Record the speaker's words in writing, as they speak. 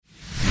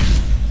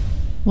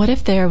What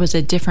if there was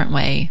a different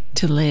way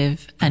to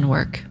live and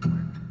work?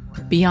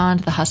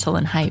 Beyond the hustle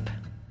and hype,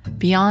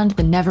 beyond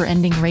the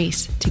never-ending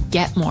race to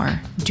get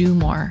more, do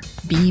more,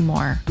 be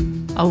more.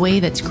 A way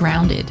that's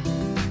grounded,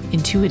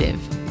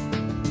 intuitive,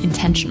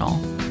 intentional,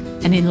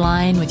 and in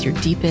line with your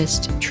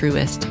deepest,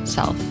 truest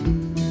self.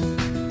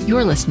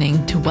 You're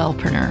listening to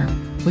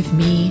Wellpreneur with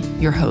me,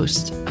 your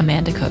host,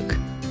 Amanda Cook.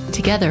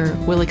 Together,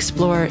 we'll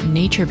explore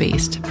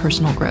nature-based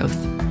personal growth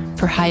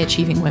for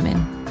high-achieving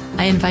women.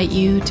 I invite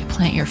you to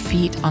plant your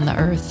feet on the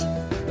earth,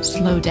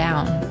 slow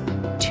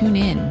down, tune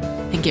in,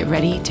 and get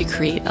ready to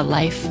create a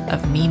life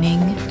of meaning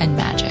and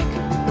magic.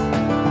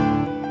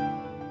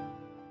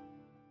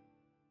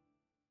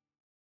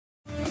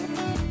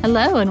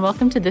 Hello, and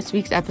welcome to this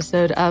week's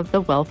episode of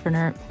the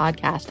Wellpreneur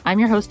podcast. I'm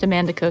your host,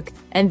 Amanda Cook,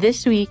 and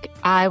this week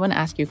I want to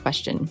ask you a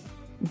question.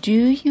 Do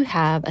you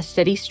have a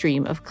steady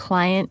stream of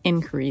client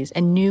inquiries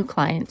and new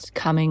clients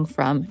coming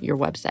from your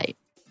website?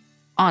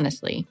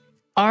 Honestly,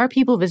 are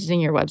people visiting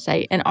your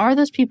website, and are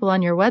those people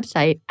on your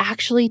website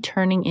actually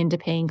turning into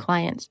paying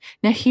clients?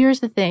 Now,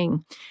 here's the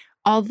thing.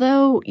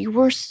 Although you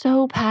were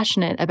so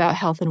passionate about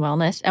health and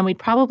wellness, and we'd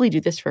probably do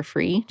this for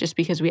free just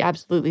because we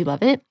absolutely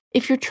love it,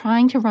 if you're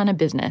trying to run a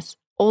business,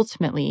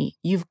 ultimately,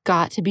 you've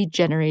got to be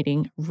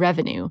generating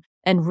revenue.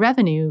 And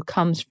revenue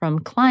comes from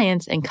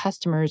clients and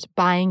customers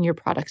buying your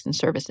products and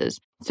services.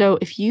 So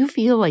if you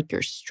feel like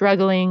you're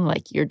struggling,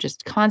 like you're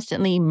just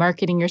constantly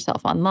marketing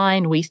yourself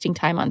online, wasting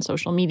time on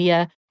social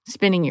media,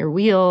 spinning your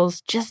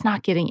wheels, just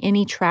not getting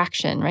any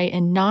traction, right?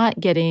 And not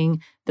getting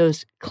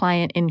those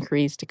client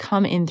inquiries to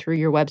come in through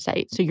your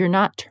website. So you're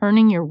not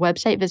turning your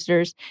website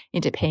visitors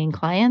into paying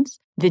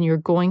clients, then you're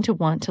going to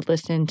want to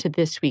listen to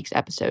this week's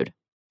episode.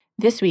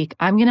 This week,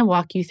 I'm going to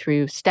walk you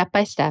through step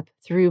by step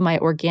through my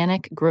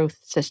organic growth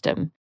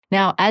system.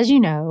 Now, as you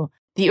know,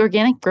 the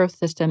organic growth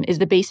system is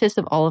the basis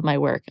of all of my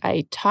work.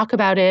 I talk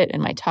about it in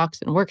my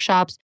talks and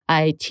workshops.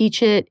 I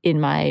teach it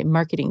in my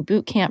marketing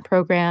bootcamp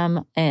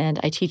program, and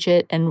I teach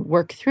it and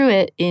work through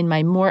it in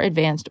my more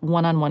advanced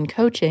one-on-one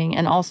coaching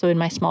and also in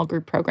my small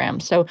group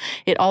program. So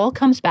it all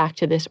comes back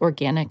to this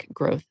organic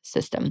growth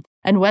system.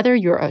 And whether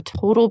you're a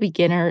total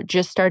beginner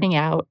just starting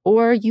out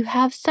or you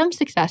have some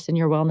success in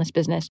your wellness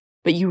business,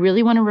 but you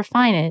really want to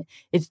refine it,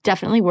 it's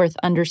definitely worth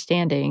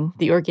understanding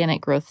the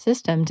organic growth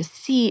system to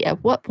see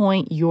at what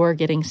point you're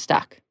getting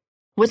stuck.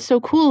 What's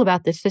so cool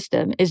about this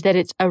system is that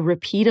it's a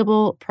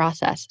repeatable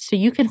process. So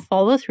you can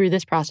follow through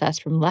this process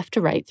from left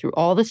to right through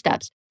all the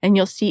steps, and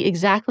you'll see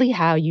exactly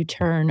how you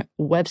turn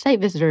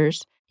website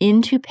visitors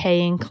into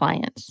paying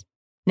clients.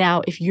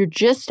 Now, if you're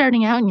just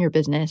starting out in your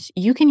business,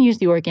 you can use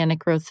the organic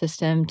growth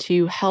system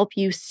to help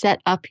you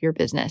set up your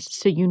business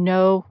so you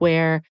know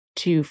where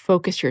to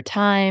focus your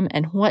time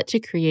and what to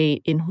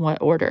create in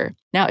what order.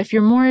 Now, if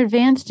you're more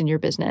advanced in your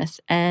business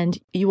and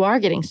you are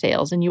getting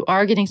sales and you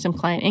are getting some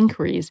client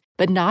inquiries,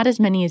 but not as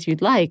many as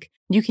you'd like,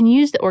 you can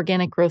use the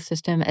organic growth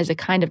system as a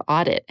kind of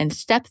audit and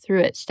step through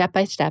it step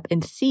by step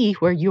and see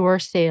where your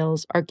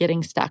sales are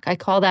getting stuck. I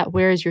call that,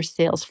 where is your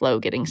sales flow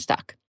getting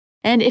stuck?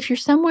 And if you're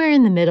somewhere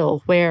in the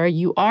middle where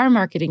you are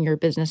marketing your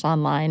business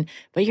online,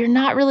 but you're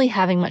not really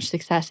having much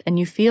success and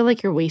you feel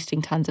like you're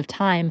wasting tons of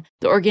time,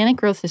 the organic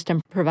growth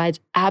system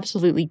provides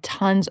absolutely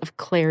tons of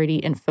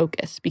clarity and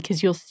focus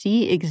because you'll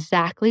see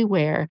exactly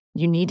where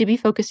you need to be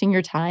focusing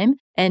your time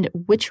and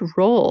which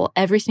role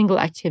every single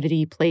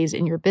activity plays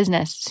in your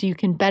business so you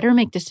can better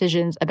make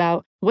decisions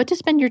about what to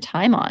spend your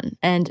time on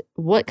and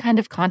what kind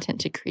of content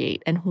to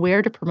create and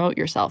where to promote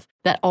yourself.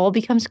 That all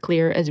becomes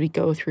clear as we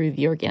go through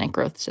the organic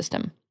growth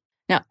system.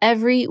 Now,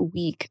 every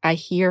week I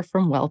hear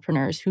from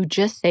wellpreneurs who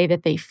just say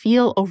that they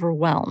feel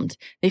overwhelmed.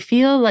 They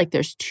feel like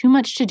there's too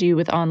much to do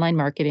with online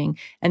marketing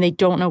and they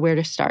don't know where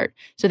to start.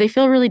 So they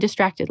feel really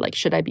distracted. Like,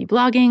 should I be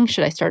blogging?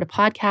 Should I start a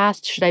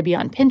podcast? Should I be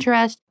on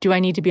Pinterest? Do I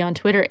need to be on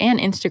Twitter and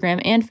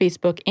Instagram and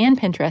Facebook and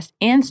Pinterest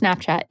and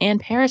Snapchat and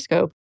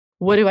Periscope?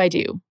 What do I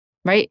do?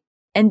 Right?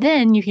 And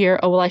then you hear,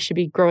 oh, well, I should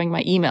be growing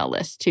my email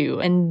list too.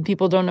 And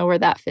people don't know where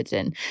that fits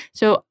in.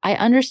 So I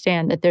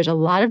understand that there's a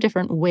lot of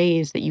different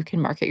ways that you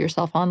can market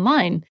yourself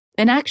online.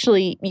 And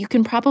actually, you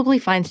can probably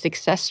find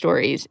success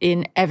stories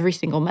in every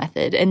single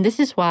method. And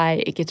this is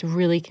why it gets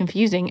really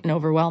confusing and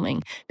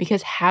overwhelming,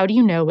 because how do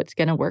you know what's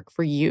going to work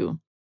for you?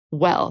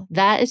 Well,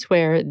 that is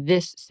where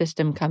this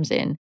system comes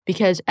in,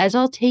 because as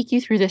I'll take you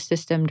through this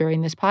system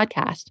during this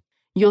podcast,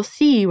 you'll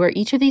see where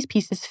each of these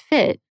pieces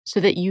fit so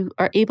that you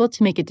are able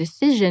to make a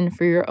decision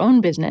for your own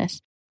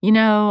business. You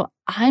know,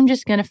 I'm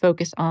just going to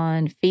focus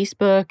on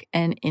Facebook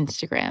and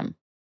Instagram,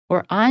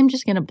 or I'm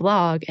just going to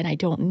blog and I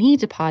don't need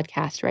to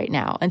podcast right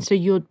now. And so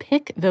you'll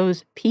pick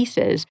those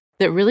pieces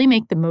that really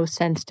make the most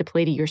sense to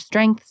play to your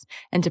strengths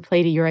and to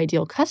play to your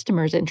ideal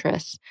customers'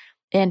 interests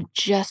and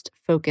just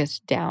focus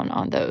down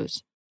on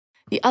those.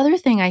 The other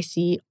thing I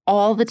see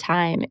all the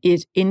time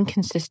is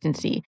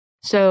inconsistency.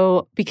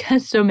 So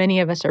because so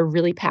many of us are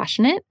really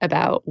passionate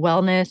about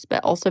wellness,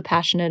 but also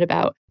passionate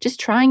about just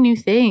trying new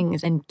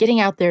things and getting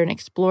out there and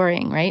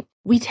exploring, right?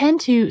 we tend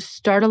to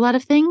start a lot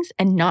of things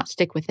and not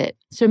stick with it.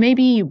 So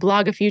maybe you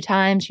blog a few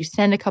times, you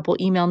send a couple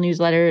email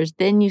newsletters,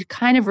 then you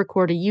kind of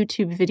record a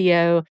YouTube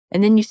video,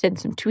 and then you send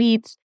some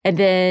tweets, and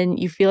then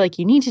you feel like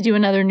you need to do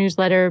another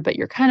newsletter, but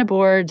you're kind of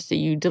bored, so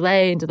you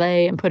delay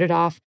and put it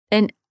off.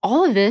 And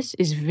all of this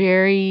is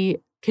very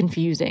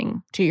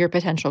confusing to your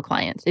potential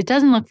clients. It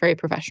doesn't look very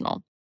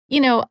professional.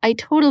 I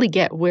totally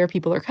get where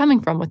people are coming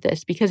from with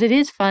this because it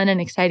is fun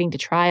and exciting to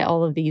try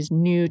all of these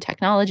new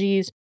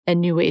technologies and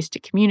new ways to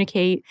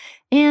communicate.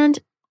 And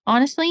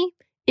honestly,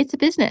 it's a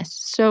business.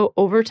 So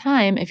over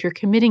time, if you're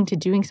committing to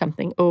doing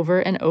something over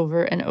and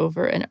over and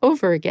over and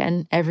over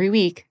again every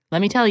week,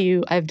 let me tell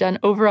you, I've done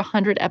over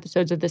 100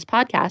 episodes of this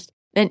podcast,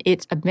 and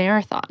it's a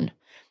marathon.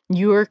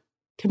 You're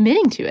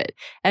committing to it.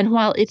 And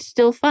while it's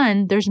still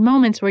fun, there's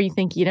moments where you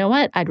think, you know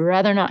what, I'd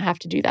rather not have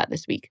to do that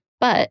this week.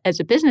 But as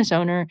a business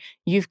owner,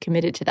 you've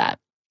committed to that.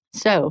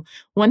 So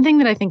one thing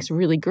that I think is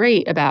really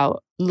great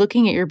about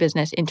looking at your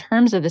business in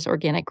terms of this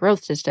organic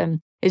growth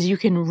system is you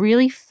can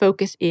really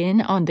focus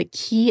in on the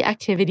key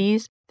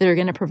activities that are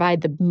going to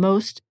provide the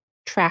most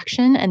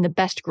traction and the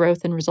best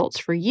growth and results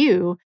for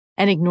you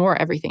and ignore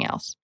everything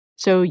else.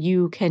 So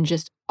you can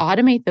just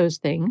automate those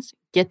things,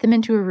 get them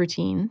into a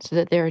routine so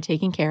that they're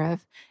taken care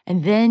of.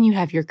 And then you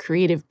have your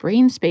creative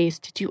brain space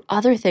to do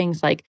other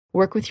things like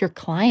work with your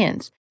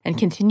clients and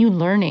continue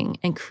learning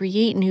and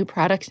create new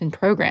products and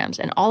programs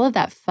and all of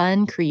that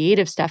fun,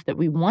 creative stuff that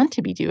we want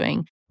to be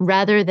doing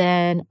rather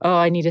than, oh,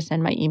 I need to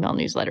send my email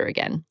newsletter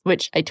again,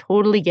 which I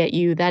totally get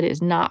you. That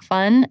is not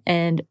fun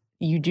and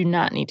you do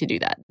not need to do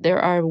that. There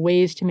are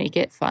ways to make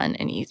it fun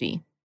and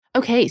easy.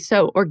 Okay,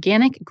 so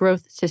organic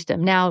growth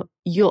system. Now,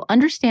 you'll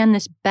understand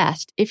this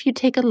best if you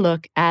take a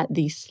look at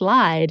the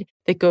slide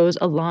that goes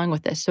along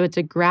with this. So it's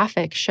a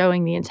graphic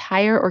showing the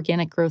entire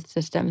organic growth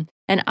system.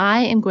 And I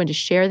am going to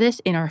share this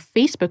in our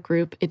Facebook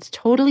group. It's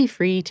totally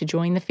free to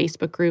join the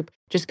Facebook group.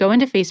 Just go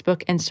into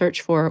Facebook and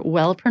search for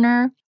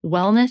Wellpreneur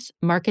Wellness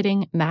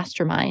Marketing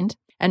Mastermind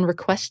and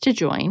request to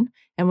join.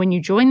 And when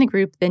you join the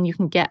group, then you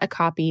can get a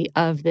copy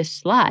of this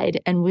slide.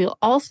 And we'll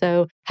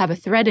also have a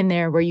thread in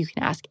there where you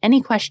can ask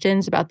any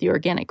questions about the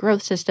organic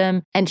growth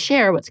system and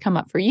share what's come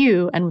up for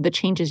you and the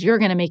changes you're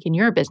going to make in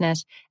your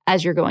business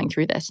as you're going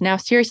through this. Now,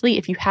 seriously,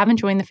 if you haven't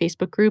joined the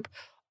Facebook group,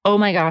 oh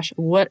my gosh,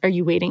 what are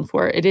you waiting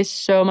for? It is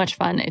so much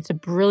fun. It's a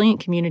brilliant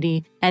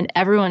community and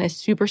everyone is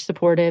super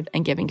supportive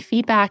and giving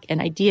feedback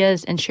and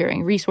ideas and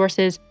sharing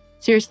resources.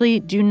 Seriously,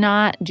 do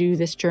not do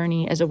this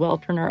journey as a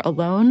wellpreneur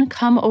alone.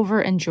 Come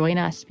over and join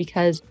us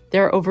because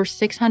there are over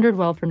 600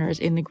 wellpreneurs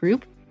in the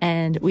group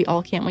and we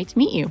all can't wait to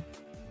meet you.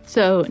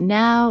 So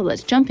now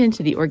let's jump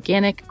into the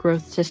organic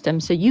growth system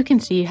so you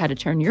can see how to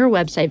turn your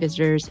website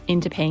visitors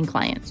into paying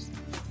clients.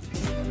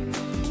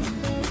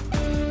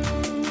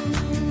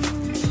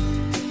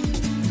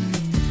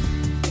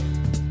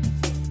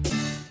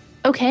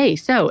 Okay,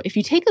 so if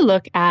you take a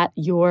look at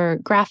your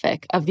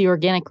graphic of the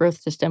organic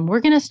growth system, we're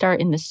going to start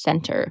in the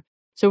center.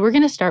 So we're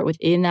going to start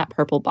within that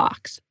purple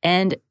box.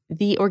 And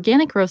the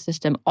organic growth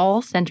system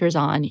all centers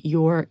on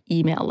your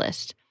email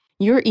list.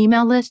 Your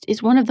email list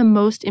is one of the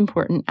most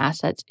important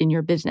assets in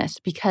your business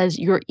because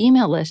your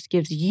email list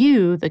gives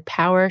you the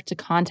power to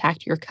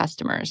contact your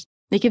customers.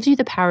 It gives you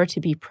the power to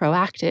be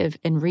proactive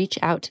and reach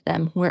out to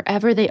them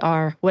wherever they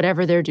are,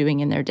 whatever they're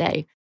doing in their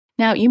day.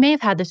 Now, you may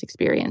have had this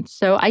experience.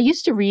 So I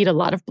used to read a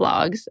lot of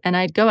blogs and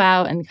I'd go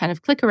out and kind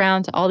of click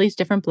around to all these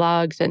different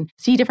blogs and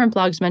see different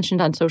blogs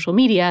mentioned on social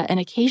media. And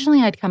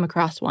occasionally I'd come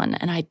across one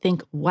and I'd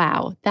think,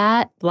 wow,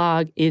 that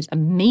blog is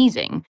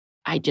amazing.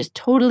 I just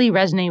totally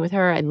resonate with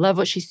her. I love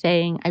what she's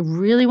saying. I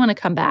really want to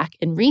come back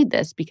and read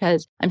this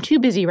because I'm too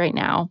busy right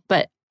now,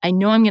 but I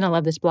know I'm going to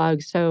love this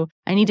blog, so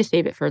I need to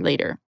save it for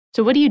later.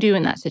 So what do you do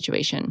in that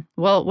situation?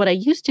 Well, what I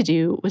used to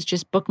do was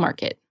just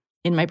bookmark it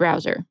in my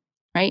browser,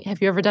 right? Have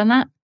you ever done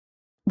that?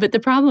 But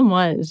the problem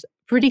was,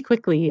 pretty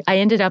quickly, I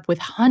ended up with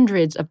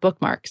hundreds of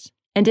bookmarks.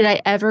 And did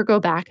I ever go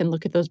back and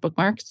look at those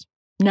bookmarks?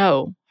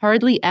 No,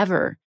 hardly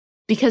ever,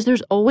 because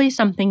there's always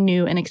something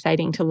new and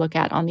exciting to look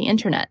at on the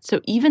internet.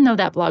 So even though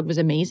that blog was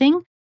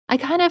amazing, I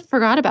kind of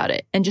forgot about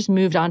it and just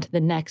moved on to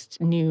the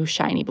next new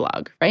shiny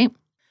blog, right?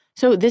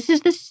 So this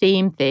is the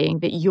same thing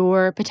that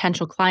your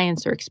potential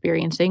clients are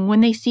experiencing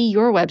when they see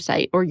your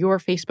website or your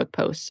Facebook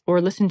posts or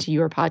listen to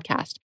your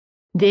podcast.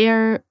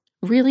 They're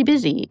really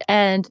busy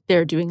and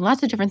they're doing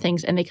lots of different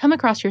things and they come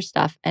across your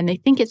stuff and they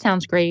think it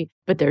sounds great,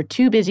 but they're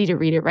too busy to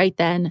read it right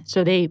then.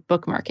 So they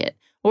bookmark it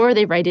or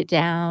they write it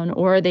down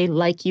or they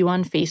like you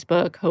on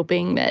Facebook,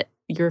 hoping that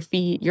your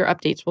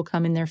updates will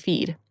come in their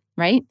feed,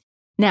 right?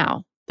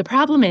 Now, the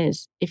problem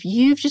is if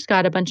you've just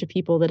got a bunch of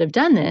people that have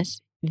done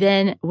this,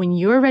 then when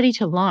you're ready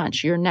to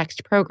launch your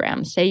next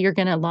program, say you're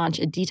going to launch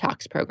a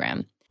detox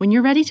program, when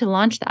you're ready to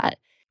launch that,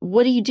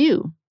 what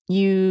do?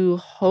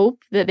 You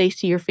hope that they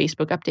see your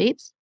Facebook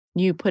updates.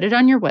 You put it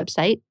on your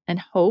website and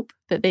hope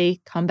that they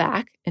come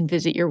back and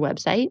visit your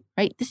website,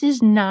 right? This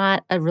is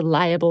not a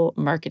reliable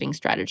marketing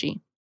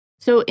strategy.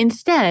 So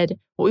instead,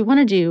 what we want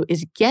to do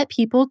is get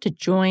people to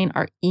join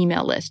our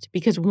email list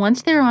because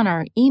once they're on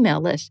our email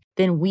list,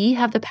 then we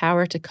have the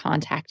power to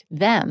contact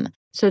them.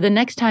 So the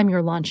next time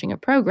you're launching a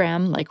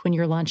program, like when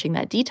you're launching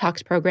that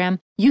detox program,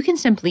 you can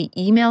simply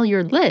email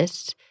your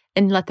list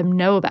and let them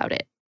know about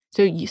it.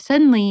 So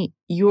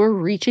you're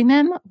reaching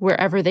them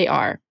wherever they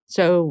are.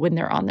 So when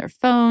they're on their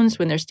phones,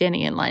 when they're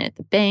standing in line at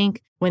the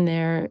bank, when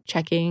they're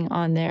checking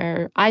on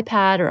their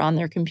iPad or on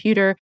their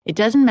computer, it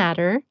doesn't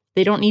matter.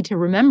 They don't need to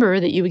remember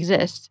that you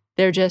exist.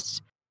 They're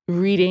just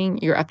reading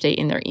your update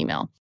in their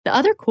email. The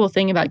other cool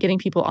thing about getting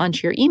people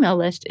onto your email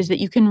list is that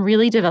you can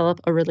really develop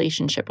a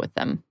relationship with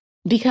them.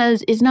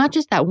 Because it's not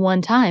just that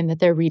one time that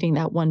they're reading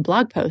that one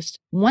blog post.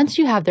 Once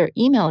you have their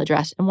email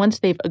address and once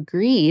they've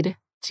agreed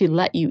to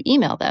let you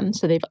email them,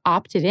 so they've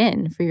opted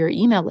in for your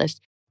email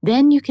list,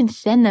 then you can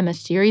send them a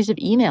series of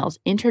emails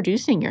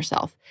introducing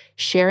yourself,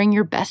 sharing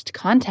your best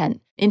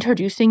content,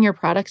 introducing your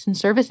products and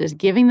services,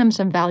 giving them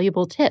some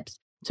valuable tips.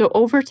 So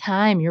over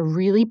time, you're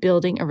really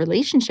building a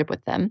relationship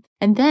with them.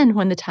 And then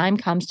when the time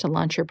comes to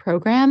launch your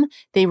program,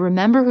 they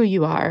remember who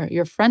you are,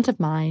 you're front of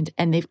mind,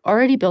 and they've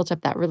already built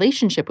up that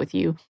relationship with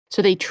you.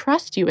 So they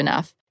trust you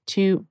enough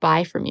to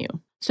buy from you.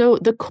 So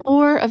the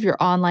core of your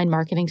online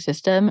marketing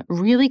system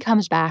really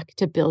comes back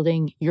to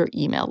building your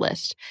email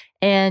list.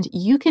 And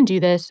you can do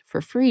this for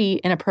free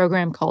in a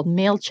program called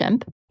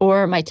MailChimp,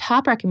 or my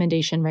top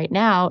recommendation right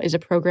now is a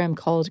program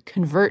called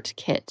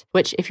ConvertKit,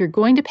 which if you're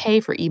going to pay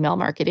for email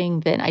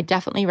marketing, then I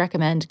definitely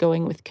recommend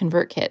going with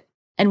ConvertKit.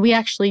 And we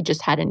actually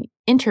just had an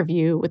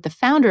interview with the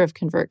founder of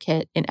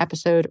ConvertKit in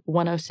episode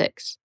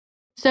 106.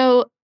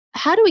 So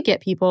how do we get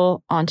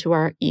people onto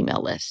our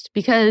email list?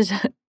 Because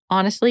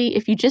honestly,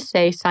 if you just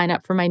say sign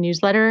up for my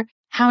newsletter,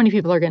 how many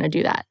people are going to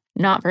do that?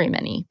 Not very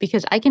many,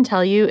 because I can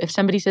tell you if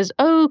somebody says,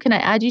 oh, can I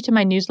add you to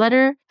my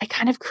newsletter? I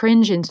kind of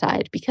cringe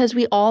inside because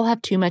we all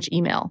have too much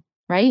email,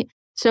 right?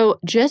 So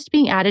just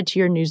being added to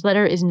your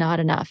newsletter is not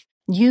enough.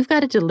 You've got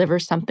to deliver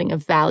something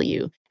of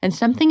value, and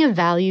something of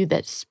value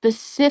that's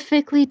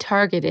specifically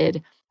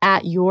targeted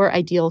at your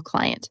ideal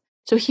client.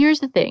 So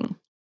here's the thing.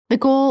 The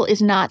goal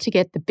is not to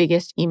get the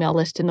biggest email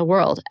list in the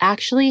world.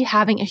 Actually,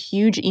 having a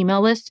huge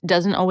email list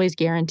doesn't always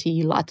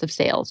guarantee lots of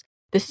sales.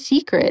 The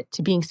secret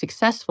to being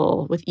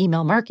successful with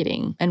email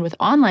marketing and with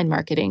online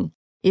marketing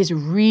is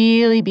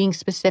really being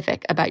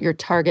specific about your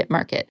target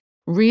market,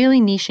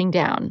 really niching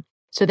down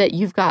so that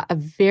you've got a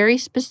very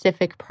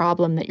specific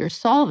problem that you're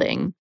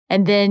solving,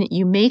 and then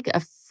you make a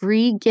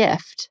free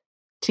gift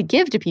to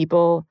give to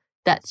people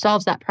that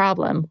solves that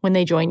problem when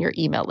they join your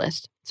email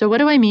list. So what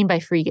do I mean by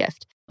free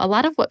gift? A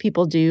lot of what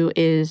people do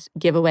is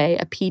give away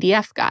a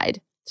PDF guide.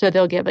 So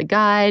they'll give a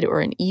guide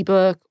or an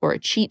ebook or a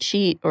cheat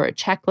sheet or a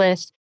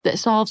checklist that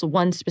solves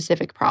one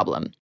specific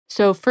problem.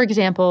 So for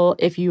example,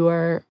 if you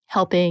are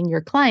helping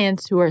your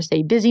clients who are,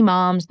 say, busy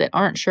moms that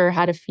aren't sure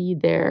how to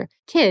feed their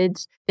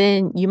kids,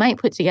 then you might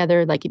put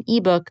together like an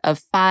ebook of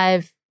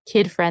 5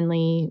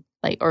 kid-friendly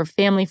or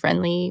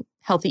family-friendly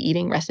healthy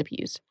eating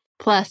recipes,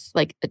 plus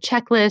like a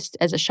checklist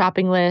as a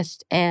shopping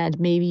list and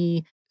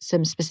maybe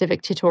some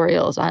specific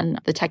tutorials on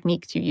the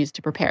techniques you use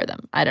to prepare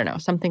them. I don't know,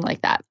 something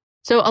like that.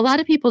 So a lot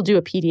of people do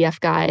a PDF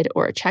guide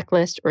or a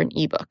checklist or an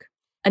ebook.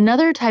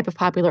 Another type of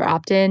popular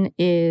opt-in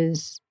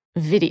is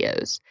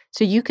videos.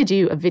 So you could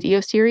do a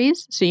video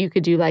series. So you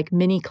could do like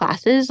mini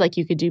classes, like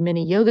you could do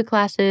mini yoga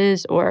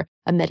classes or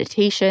a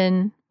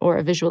meditation or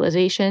a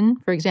visualization,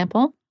 for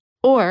example.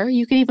 Or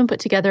you could even put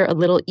together a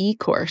little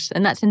e-course.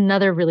 And that's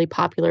another really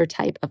popular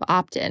type of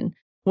opt-in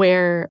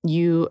where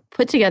you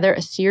put together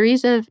a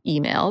series of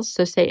emails.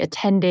 So say a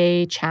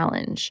 10-day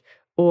challenge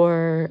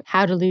or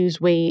how to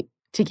lose weight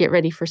to get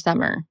ready for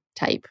summer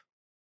type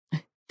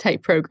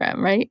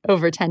program, right?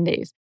 Over 10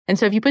 days. And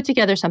so if you put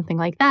together something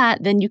like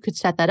that, then you could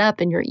set that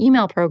up in your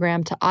email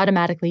program to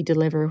automatically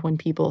deliver when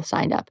people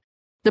signed up.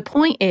 The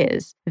point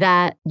is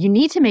that you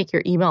need to make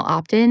your email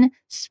opt-in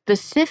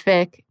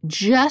specific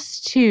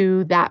just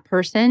to that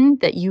person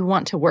that you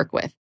want to work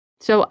with.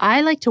 So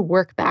I like to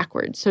work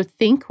backwards. So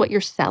think what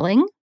you're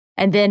selling,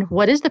 and then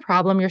what is the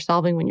problem you're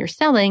solving when you're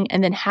selling,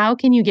 and then how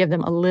can you give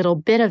them a little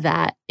bit of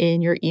that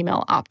in your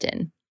email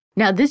opt-in.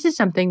 Now, this is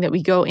something that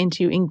we go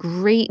into in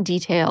great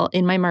detail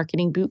in my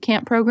marketing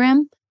bootcamp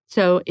program.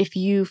 So if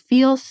you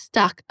feel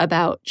stuck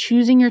about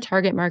choosing your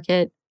target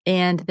market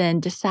and then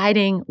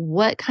deciding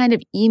what kind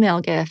of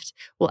email gift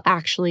will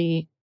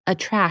actually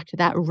attract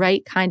that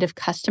right kind of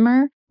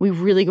customer, we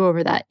really go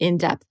over that in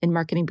depth in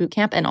Marketing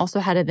Bootcamp, and also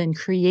how to then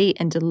create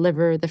and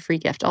deliver the free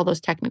gift, all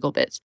those technical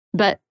bits.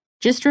 But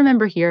just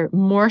remember here,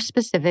 more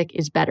specific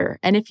is better.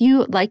 And if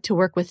you like to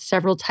work with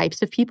several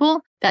types of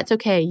people, that's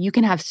okay. You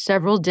can have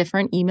several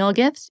different email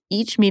gifts,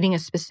 each meeting a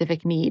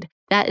specific need.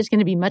 That is going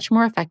to be much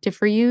more effective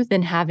for you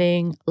than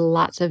having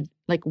lots of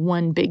like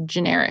one big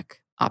generic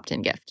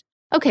opt-in gift.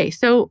 Okay,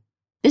 so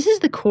this is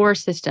the core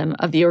system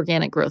of the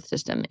organic growth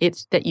system.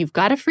 It's that you've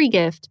got a free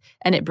gift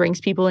and it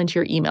brings people into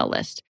your email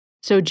list.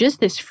 So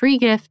just this free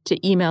gift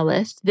to email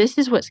list, this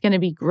is what's going to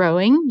be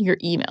growing your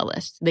email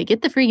list. They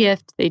get the free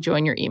gift, they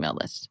join your email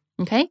list.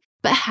 Okay?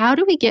 But how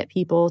do we get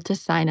people to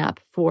sign up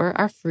for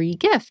our free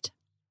gift?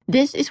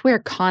 This is where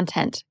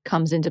content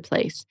comes into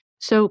place.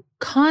 So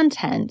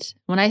content,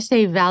 when I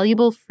say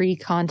valuable free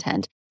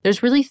content,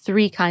 there's really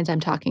 3 kinds I'm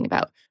talking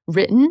about: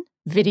 written,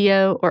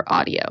 video, or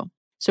audio.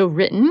 So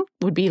written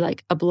would be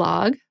like a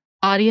blog,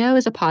 audio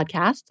is a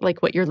podcast,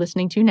 like what you're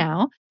listening to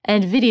now,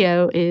 and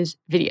video is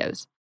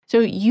videos. So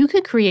you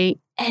could create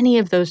any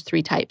of those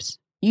 3 types.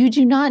 You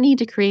do not need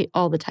to create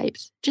all the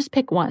types. Just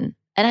pick one.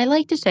 And I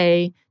like to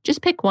say,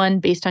 just pick one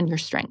based on your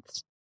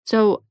strengths.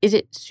 So is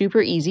it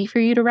super easy for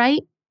you to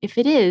write? If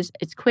it is,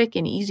 it's quick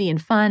and easy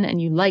and fun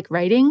and you like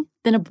writing,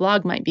 then a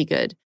blog might be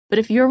good. But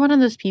if you're one of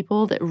those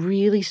people that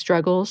really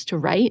struggles to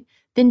write,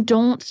 then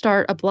don't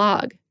start a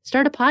blog.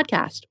 Start a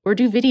podcast or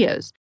do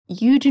videos.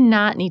 You do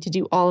not need to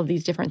do all of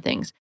these different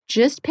things.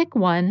 Just pick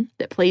one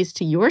that plays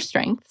to your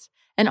strengths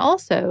and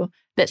also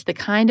that's the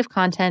kind of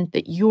content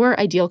that your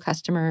ideal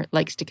customer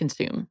likes to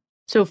consume.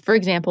 So for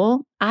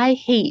example, I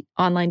hate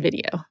online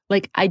video.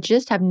 Like I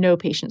just have no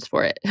patience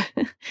for it.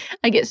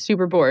 I get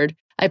super bored.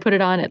 I put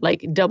it on at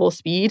like double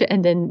speed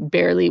and then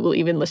barely will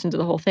even listen to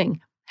the whole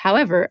thing.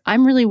 However,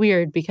 I'm really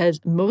weird because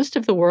most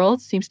of the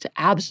world seems to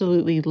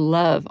absolutely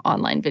love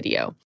online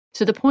video.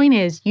 So the point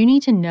is, you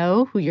need to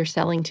know who you're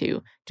selling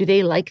to. Do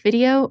they like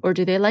video or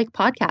do they like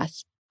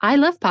podcasts? I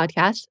love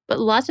podcasts, but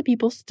lots of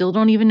people still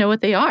don't even know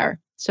what they are.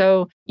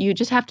 So you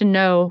just have to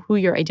know who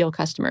your ideal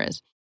customer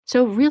is.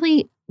 So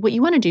really, what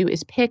you want to do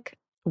is pick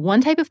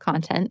one type of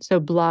content, so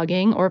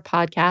blogging or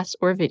podcasts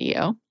or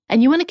video,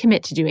 and you want to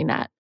commit to doing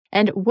that.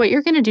 And what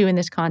you're going to do in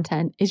this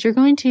content is you're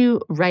going to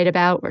write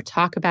about or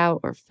talk about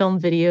or film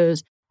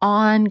videos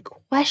on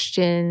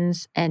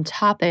questions and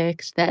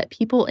topics that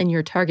people in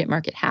your target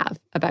market have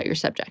about your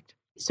subject.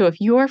 So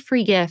if your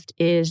free gift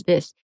is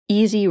this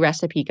easy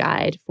recipe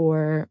guide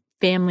for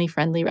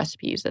family-friendly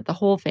recipes that the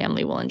whole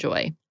family will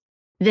enjoy,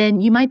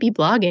 then you might be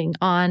blogging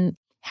on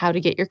how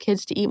to get your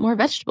kids to eat more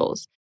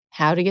vegetables,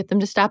 how to get them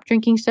to stop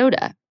drinking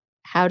soda,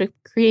 how to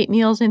create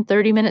meals in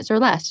 30 minutes or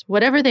less.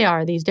 Whatever they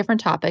are, these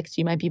different topics,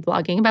 you might be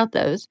blogging about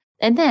those.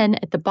 And then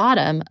at the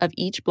bottom of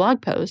each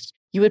blog post,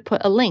 you would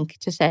put a link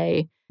to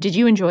say, did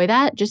you enjoy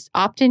that? Just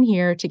opt in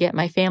here to get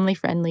my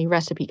family-friendly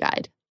recipe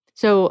guide.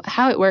 So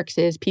how it works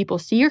is people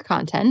see your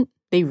content,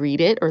 they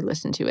read it or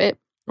listen to it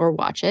or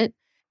watch it,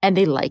 and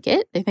they like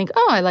it. They think,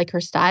 oh, I like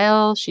her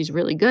style. She's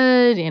really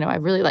good. I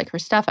really like her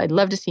stuff. I'd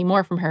love to see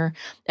more from her.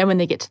 And when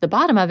they get to the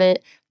bottom of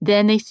it,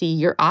 then they see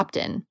your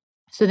opt-in.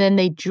 So then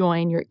they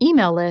join your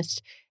email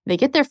list. They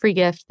get their free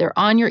gift. They're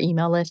on your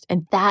email list.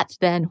 And that's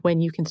then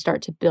when you can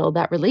start to build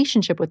that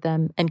relationship with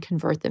them and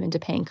convert them into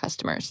paying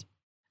customers.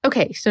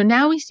 Okay, so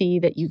now we see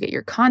that you get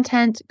your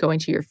content, going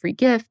to your free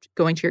gift,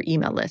 going to your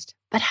email list.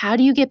 But how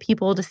do you get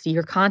people to see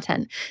your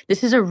content?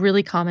 This is a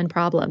really common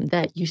problem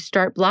that you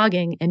start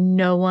blogging and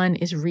no one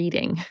is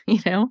reading.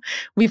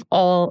 We've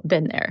all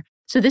been there.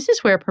 So this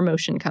is where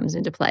promotion comes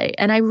into play.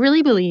 And I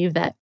really believe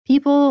that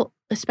people,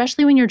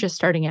 especially when you're just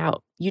starting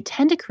out, you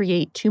tend to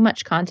create too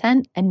much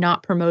content and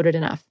not promote it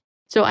enough.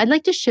 So I'd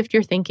like to shift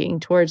your thinking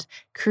towards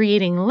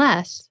creating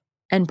less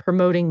and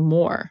promoting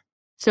more.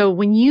 So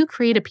when you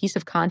create a piece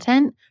of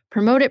content,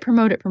 promote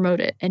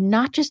it, and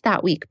not just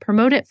that week.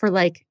 Promote it for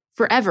like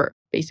forever,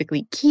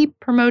 basically. Keep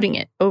promoting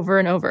it over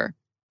and over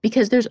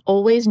because there's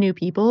always new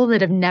people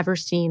that have never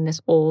seen this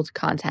old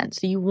content.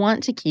 So you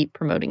want to keep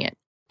promoting it.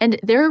 And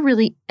there are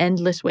really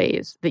endless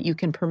ways that you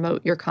can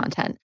promote your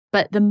content.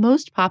 But the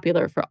most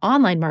popular for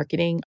online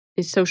marketing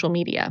is social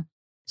media.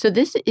 So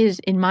this is,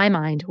 in my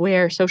mind,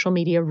 where social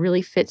media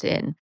really fits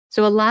in.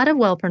 So a lot of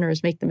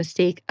wellpreneurs make the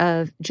mistake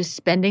of just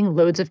spending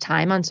loads of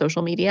time on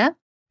social media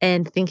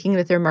and thinking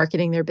that they're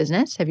marketing their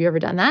business. Have you ever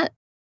done that?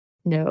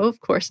 No, of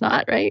course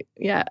not, right?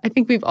 Yeah, I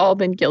think we've all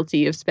been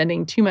guilty of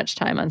spending too much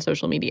time on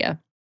social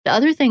media. The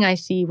other thing I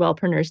see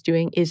wellpreneurs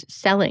doing is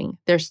selling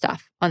their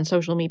stuff on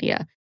social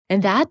media,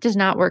 and that does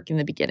not work in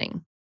the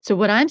beginning. So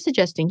what I'm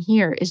suggesting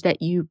here is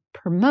that you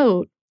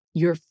promote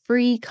your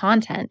free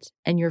content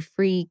and your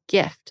free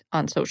gift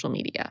on social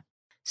media.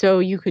 So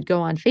you could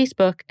go on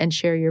Facebook and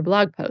share your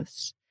blog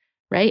posts,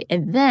 right?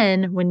 And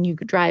then when you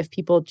drive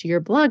people to your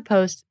blog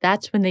post,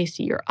 that's when they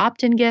see your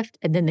opt-in gift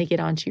and then they get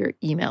onto your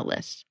email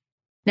list.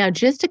 Now,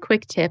 just a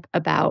quick tip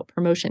about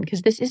promotion,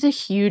 because this is a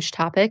huge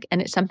topic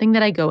and it's something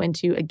that I go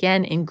into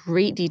again in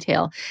great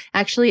detail.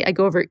 Actually, I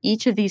go over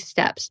each of these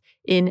steps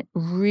in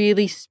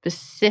really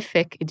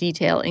specific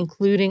detail,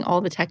 including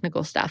all the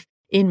technical stuff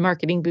in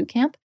Marketing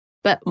Bootcamp.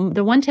 But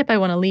the one tip I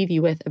want to leave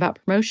you with about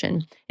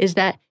promotion is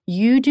that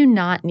you do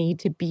not need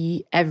to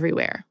be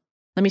everywhere.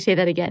 Let me say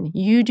that again.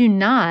 You do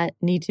not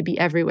need to be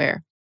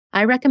everywhere.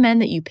 I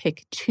recommend that you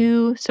pick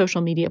 2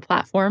 social media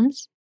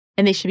platforms,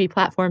 and they should be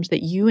platforms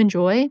that you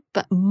enjoy,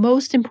 but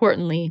most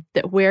importantly,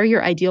 that where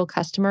your ideal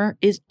customer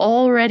is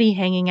already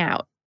hanging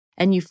out.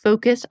 And you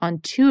focus on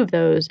 2 of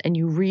those and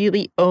you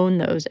really own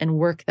those and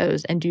work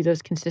those and do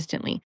those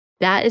consistently.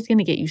 That is going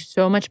to get you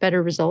so much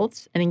better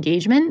results and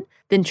engagement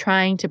than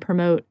trying to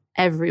promote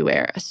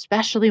everywhere,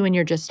 especially when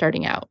you're just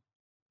starting out.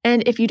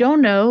 And if you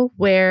don't know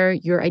where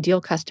your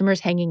ideal customer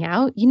is hanging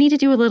out, you need to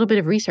do a little bit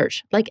of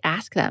research, like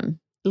ask them.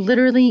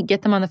 Literally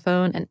get them on the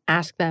phone and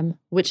ask them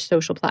which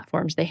social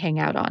platforms they hang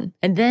out on.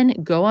 And then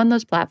go on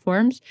those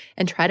platforms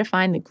and try to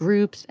find the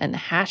groups and the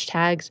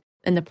hashtags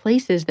and the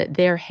places that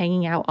they're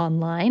hanging out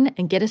online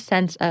and get a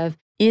sense of,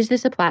 is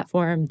this a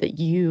platform that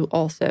you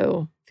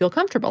also feel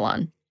comfortable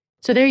on?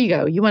 So there you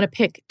go. You want to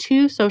pick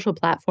 2 social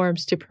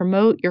platforms to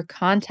promote your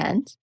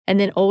content. And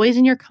then always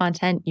in your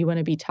content, you want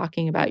to be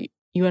talking about,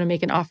 you want to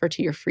make an offer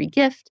to your free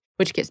gift,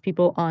 which gets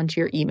people onto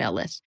your email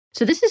list.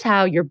 So this is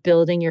how you're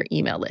building your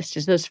email list,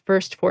 is those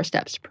first 4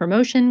 steps: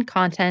 promotion,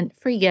 content,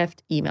 free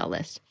gift, email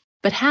list.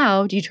 But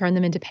how do you turn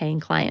them into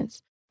paying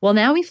clients? Well,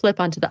 now we flip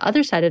onto the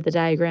other side of the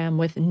diagram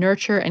with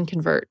nurture and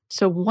convert.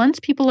 So once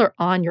people are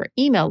on your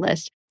email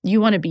list, you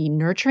want to be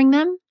nurturing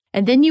them,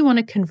 and then you want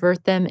to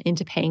convert them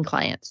into paying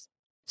clients.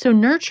 So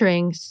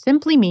nurturing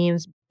simply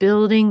means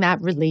building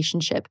that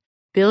relationship,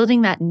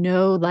 building that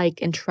know,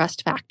 like, and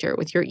trust factor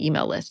with your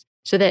email list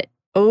so that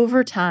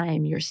over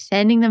time, you're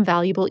sending them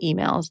valuable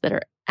emails that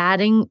are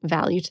adding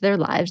value to their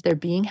lives. They're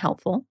being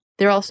helpful.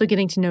 They're also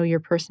getting to know your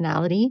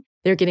personality.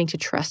 They're getting to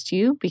trust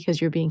you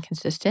because you're being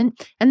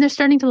consistent, and they're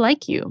starting to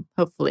like you,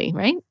 hopefully,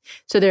 right?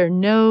 So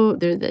there's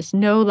this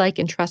know, like,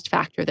 and trust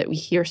factor that we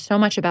hear so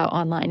much about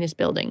online is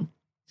building.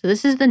 So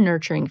this is the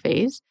nurturing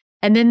phase.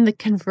 And then the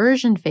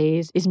conversion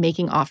phase is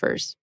making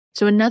offers.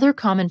 So another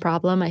common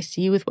problem I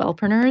see with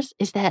wellpreneurs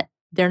is that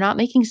they're not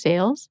making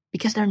sales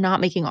because they're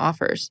not making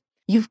offers.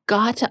 You've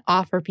got to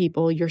offer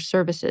people your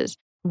services,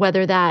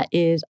 whether that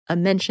is a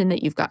mention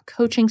that you've got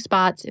coaching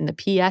spots in the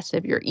PS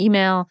of your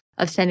email,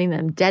 of sending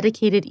them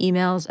dedicated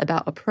emails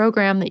about a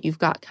program that you've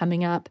got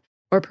coming up,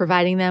 or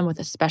providing them with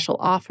a special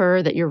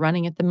offer that you're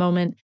running at the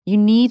moment. You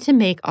need to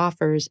make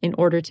offers in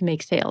order to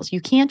make sales.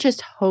 You can't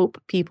just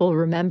hope people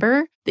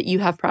remember that you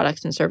have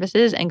products and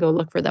services and go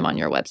look for them on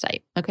your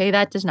website. Okay,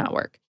 that does not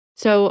work.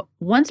 So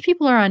once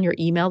people are on your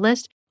email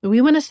list, we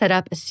want to set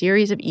up a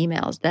series of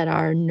emails that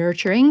are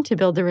nurturing to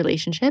build the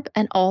relationship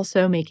and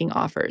also making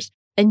offers.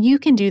 And you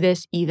can do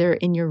this either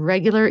in your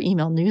regular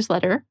email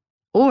newsletter,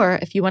 or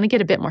if you want to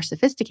get a bit more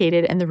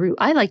sophisticated, and the route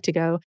I like to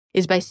go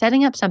is by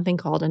setting up something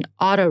called an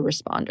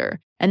autoresponder.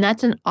 And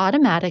that's an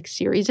automatic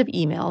series of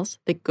emails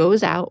that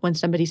goes out when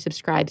somebody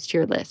subscribes to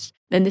your list.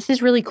 And this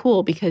is really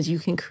cool because you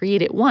can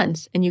create it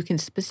once and you can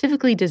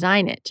specifically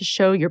design it to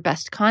show your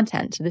best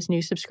content to this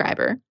new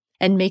subscriber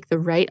and make the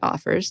right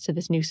offers to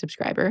this new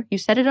subscriber. You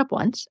set it up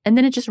once and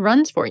then it just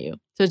runs for you.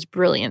 So it's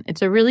brilliant.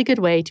 It's a really good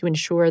way to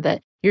ensure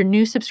that your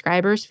new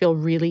subscribers feel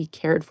really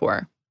cared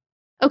for.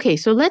 Okay,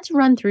 so let's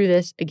run through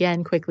this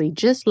again quickly,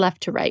 just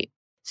left to right.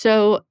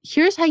 So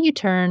here's how you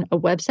turn a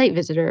website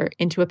visitor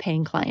into a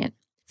paying client.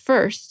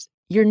 First,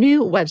 your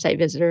new website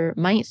visitor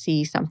might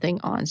see something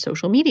on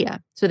social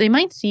media. So they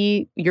might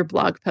see your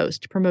blog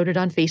post promoted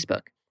on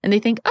Facebook and they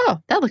think, oh,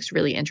 that looks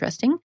really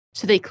interesting.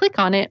 So they click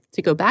on it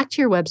to go back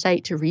to your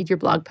website to read your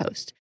blog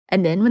post.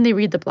 And then when they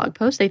read the blog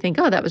post, they think,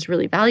 oh, that was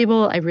really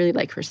valuable. I really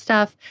like her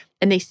stuff.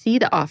 And they see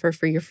the offer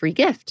for your free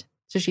gift.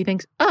 So she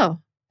thinks, oh,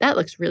 that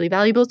looks really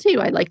valuable too.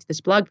 I liked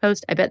this blog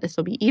post. I bet this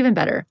will be even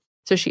better.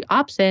 So she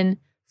opts in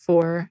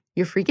for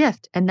your free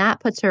gift, and that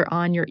puts her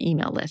on your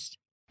email list.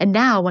 And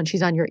now when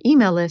she's on your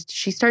email list,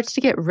 she starts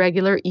to get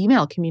regular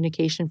email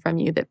communication from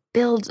you that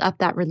builds up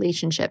that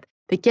relationship,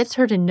 that gets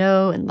her to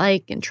know and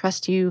like and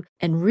trust you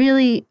and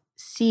really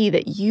see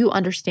that you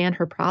understand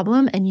her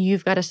problem and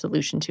you've got a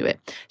solution to it.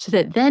 So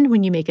that then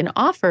when you make an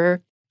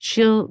offer,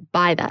 she'll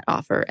buy that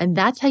offer. And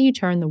that's how you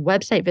turn the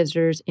website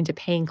visitors into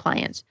paying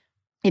clients.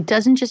 It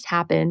doesn't just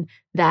happen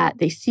that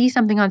they see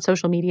something on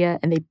social media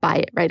and they buy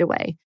it right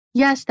away.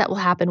 Yes, that will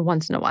happen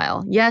once in a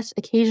while. Yes,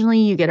 occasionally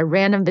you get a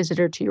random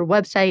visitor to your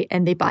website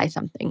and they buy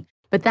something,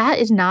 but that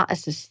is not a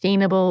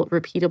sustainable,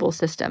 repeatable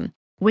system.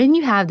 When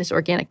you have this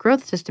organic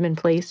growth system in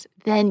place,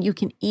 then you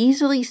can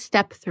easily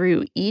step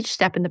through each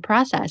step in the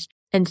process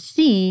and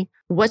see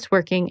what's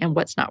working and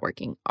what's not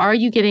working. Are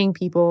you getting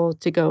people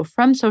to go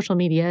from social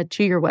media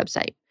to your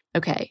website?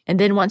 Okay. And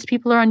then once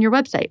people are on your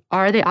website,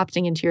 are they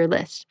opting into your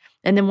list?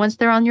 And then once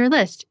they're on your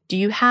list, do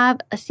you have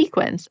a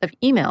sequence of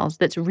emails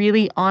that's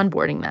really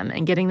onboarding them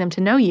and getting them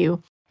to know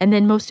you? And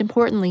then most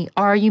importantly,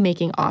 are you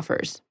making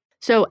offers?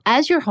 So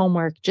as your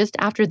homework, just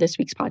after this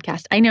week's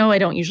podcast, I know I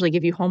don't usually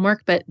give you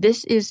homework, but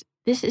this is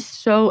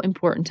so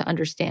important to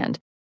understand.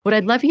 What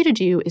I'd love you to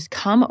do is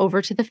come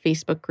over to the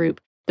Facebook group,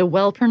 the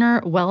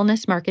Wellpreneur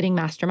Wellness Marketing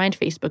Mastermind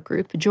Facebook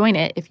group. Join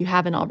it if you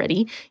haven't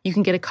already. You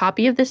can get a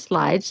copy of this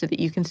slide so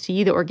that you can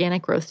see the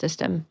organic growth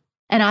system.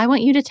 And I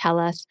want you to tell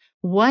us,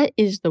 what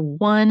is the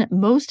one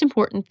most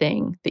important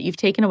thing that you've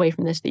taken away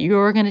from this that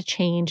you're going to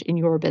change in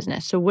your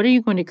business? So what are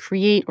you going to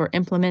create or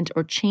implement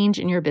or change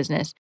in your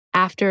business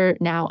after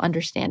now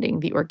understanding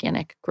the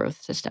organic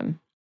growth system?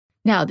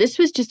 Now, this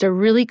was just a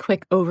really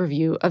quick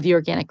overview of the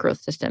organic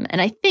growth system.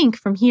 And I think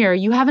from here,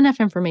 you have enough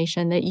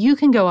information that you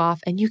can go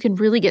off and you can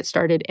really get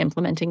started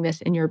implementing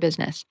this in your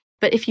business.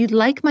 But if you'd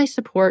like my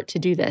support to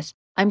do this,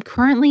 I'm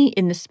currently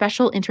in the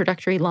special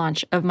introductory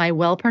launch of my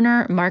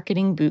Wellpreneur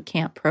Marketing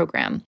Bootcamp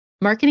program.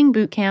 Marketing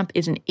Bootcamp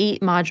is an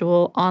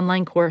 8-module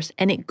online course,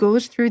 and it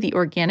goes through the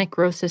organic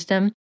growth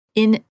system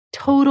in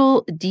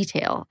total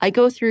detail. I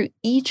go through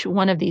each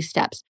one of these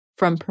steps,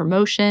 from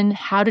promotion,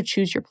 how to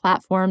choose your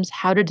platforms,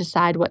 how to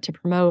decide what to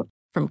promote,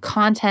 from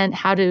content,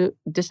 how to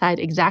decide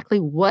exactly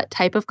what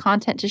type of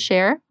content to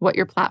share, what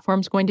your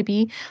platform's going to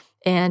be,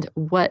 and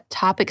what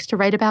topics to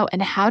write about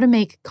and how to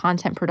make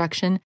content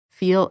production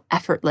feel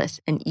effortless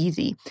and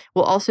easy.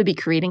 We'll also be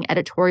creating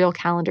editorial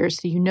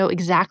calendars so you know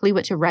exactly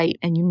what to write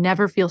and you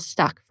never feel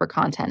stuck for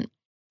content.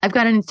 I've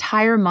got an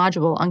entire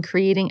module on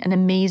creating an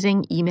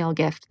amazing email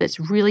gift that's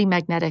really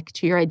magnetic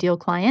to your ideal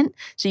client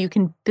so you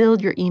can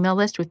build your email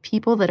list with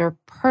people that are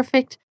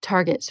perfect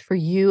targets for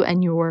you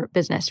and your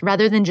business.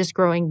 Rather than just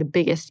growing the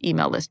biggest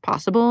email list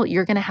possible,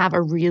 you're going to have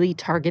a really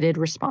targeted,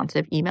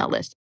 responsive email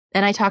list.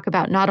 And I talk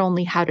about not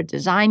only how to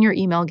design your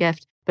email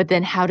gift, but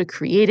then how to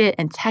create it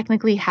and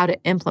technically how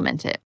to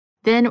implement it.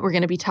 Then we're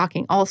going to be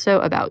talking also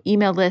about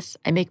email lists.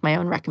 I make my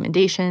own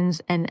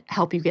recommendations and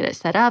help you get it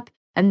set up.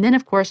 And then,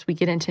 of course, we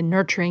get into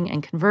nurturing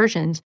and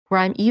conversions, where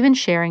I'm even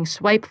sharing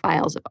swipe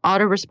files of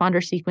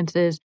autoresponder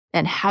sequences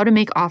and how to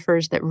make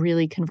offers that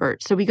really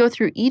convert. So we go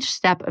through each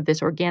step of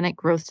this organic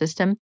growth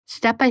system,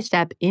 step by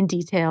step in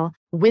detail,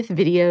 with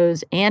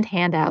videos and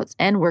handouts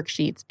and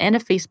worksheets and a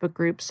Facebook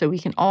group so we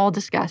can all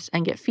discuss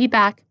and get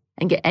feedback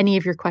and get any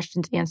of your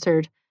questions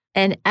answered.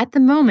 And at the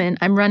moment,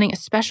 I'm running a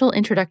special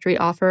introductory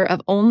offer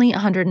of only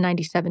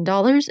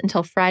 $197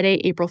 until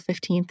Friday, April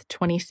 15th,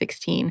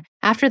 2016.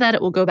 After that, it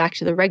will go back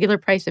to the regular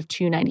price of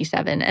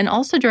 $297. And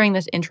also during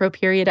this intro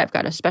period, I've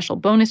got a special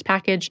bonus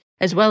package,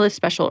 as well as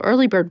special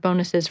early bird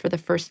bonuses for the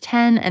first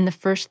 10 and the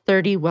first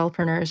 30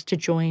 wellpreneurs to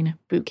join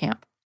Bootcamp.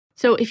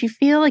 So if you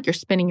feel like you're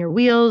spinning your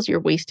wheels, you're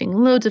wasting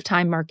loads of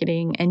time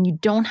marketing, and you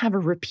don't have a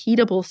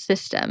repeatable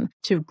system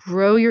to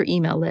grow your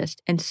email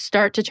list and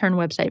start to turn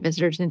website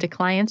visitors into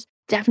clients,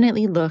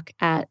 definitely look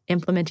at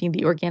implementing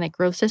the organic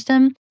growth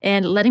system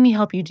and letting me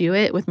help you do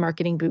it with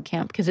Marketing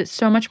Bootcamp, because it's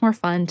so much more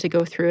fun to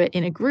go through it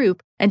in a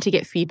group and to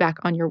get feedback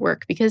on your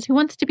work, because who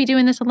wants to be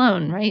doing this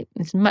alone, right?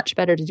 It's much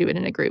better to do it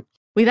in a group.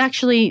 We've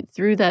actually,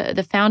 through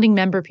the founding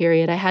member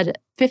period, I had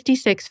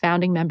 56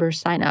 founding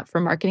members sign up for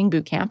Marketing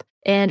Bootcamp.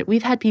 And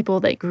we've had people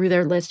that grew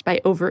their list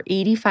by over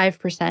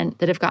 85%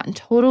 that have gotten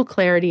total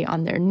clarity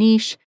on their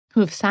niche, who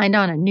have signed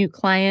on a new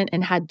client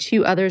and had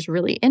 2 others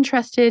really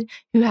interested,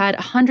 who had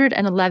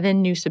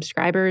 111 new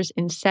subscribers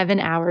in 7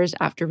 hours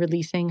after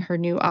releasing her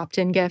new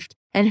opt-in gift,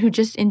 and who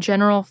just in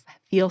general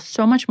feel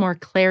so much more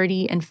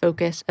clarity and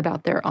focus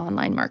about their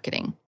online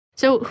marketing.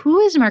 So who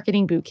is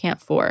Marketing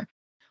Bootcamp for?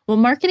 Well,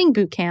 Marketing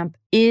Bootcamp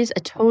is a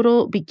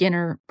total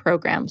beginner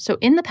program. So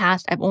in the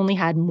past, I've only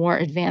had more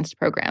advanced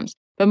programs.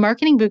 But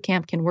Marketing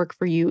Bootcamp can work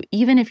for you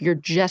even if you're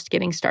just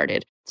getting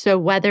started. So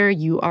whether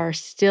you are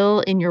still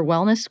in your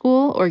wellness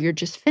school or you're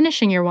just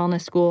finishing your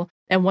wellness school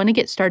and want to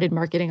get started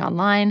marketing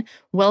online,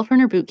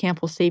 Wellpreneur Bootcamp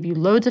will save you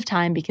loads of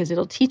time because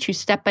it'll teach you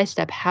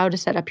step-by-step how to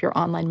set up your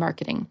online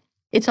marketing.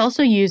 It's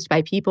also used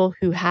by people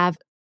who have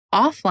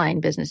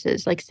offline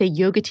businesses, like say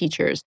yoga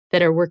teachers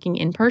that are working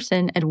in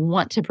person and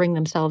want to bring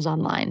themselves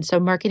online. So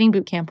Marketing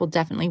Bootcamp will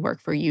definitely work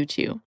for you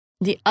too.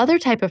 The other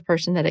type of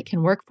person that it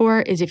can work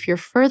for is if you're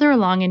further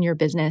along in your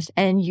business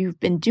and you've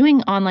been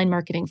doing online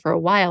marketing for a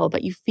while,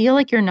 but you feel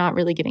like you're not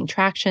really getting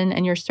traction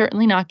and you're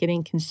certainly not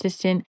getting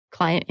consistent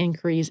client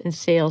inquiries and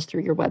sales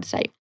through your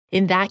website.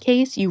 In that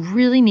case, you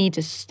really need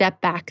to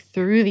step back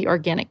through the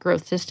organic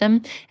growth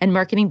system, and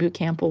Marketing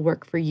Bootcamp will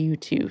work for you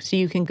too. So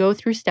you can go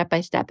through step by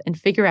step and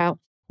figure out,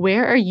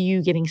 where are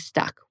you getting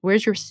stuck?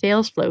 Where's your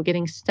sales flow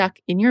getting stuck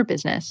in your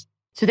business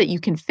so that you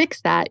can fix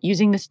that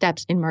using the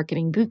steps in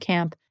Marketing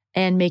Bootcamp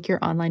and make your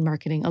online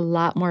marketing a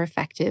lot more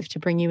effective to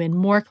bring you in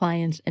more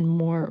clients and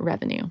more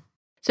revenue.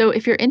 So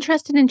if you're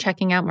interested in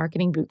checking out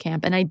Marketing Bootcamp,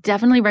 and I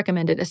definitely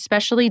recommend it,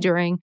 especially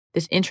during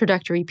this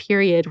introductory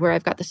period where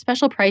I've got the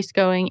special price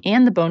going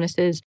and the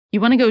bonuses, you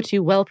want to go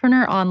to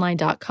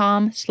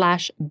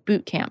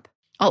wellpreneuronline.com/bootcamp.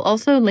 I'll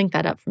also link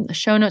that up from the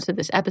show notes of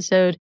this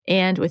episode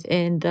and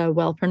within the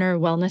Wellpreneur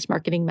Wellness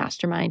Marketing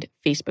Mastermind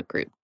Facebook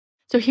group.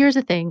 So here's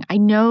the thing. I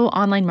know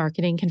online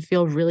marketing can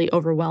feel really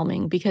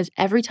overwhelming because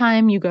every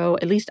time you go,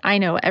 at least I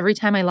know every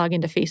time I log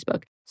into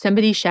Facebook,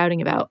 somebody's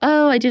shouting about,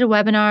 oh, I did a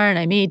webinar and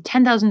I made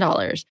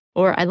 $10,000,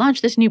 or I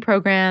launched this new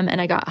program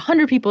and I got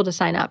 100 people to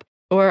sign up,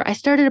 or I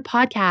started a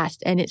podcast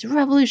and it's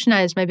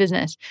revolutionized my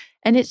business.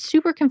 And it's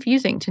super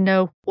confusing to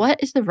know what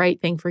is the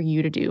right thing for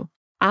you to do.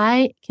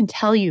 I can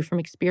tell you from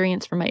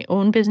experience from my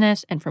own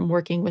business and from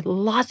working with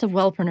lots of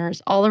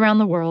wellpreneurs all around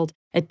the world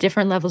at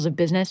different levels of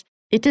business,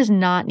 it does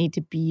not need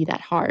to be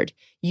that hard.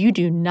 You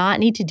do not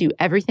need to do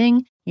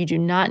everything. You do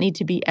not need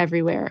to be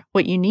everywhere.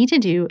 What you need to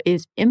do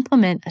is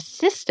implement a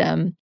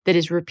system that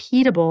is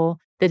repeatable,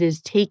 that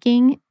is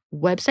taking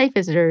website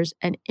visitors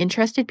and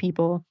interested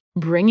people,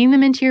 bringing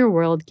them into your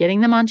world,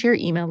 getting them onto your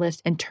email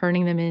list, and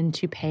turning them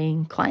into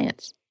paying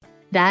clients.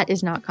 That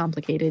is not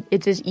complicated.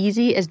 It's as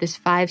easy as this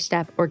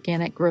 5-step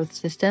organic growth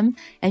system,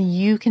 and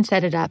you can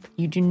set it up.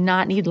 You do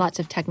not need lots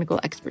of technical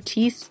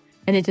expertise,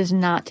 and it does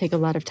not take a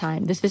lot of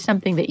time. This is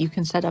something that you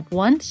can set up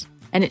once,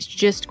 and it's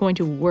just going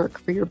to work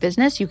for your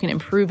business. You can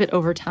improve it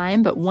over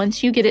time, but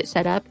once you get it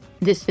set up,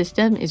 this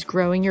system is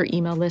growing your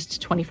email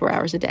list 24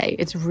 hours a day.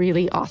 It's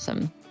really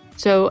awesome.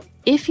 So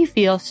if you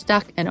feel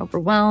stuck and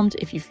overwhelmed,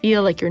 if you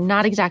feel like you're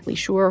not exactly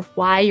sure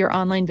why your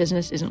online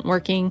business isn't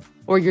working,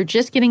 or you're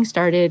just getting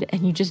started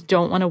and you just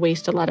don't want to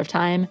waste a lot of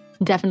time,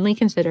 definitely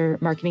consider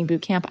Marketing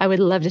Bootcamp. I would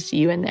love to see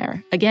you in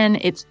there. Again,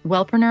 it's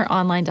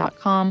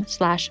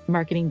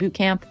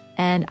wellpreneuronline.com/marketingbootcamp.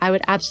 And I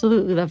would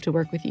absolutely love to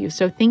work with you.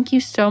 So thank you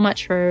so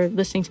much for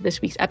listening to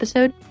this week's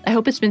episode. I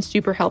hope it's been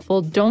super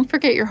helpful. Don't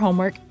forget your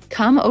homework.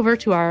 Come over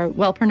to our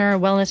Wellpreneur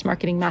Wellness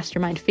Marketing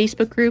Mastermind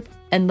Facebook group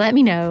and let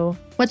me know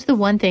what's the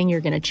one thing you're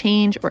going to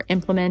change or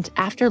implement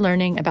after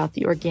learning about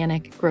the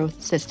organic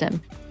growth system.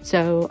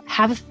 So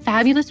have a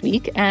fabulous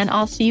week, and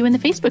I'll see you in the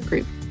Facebook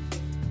group.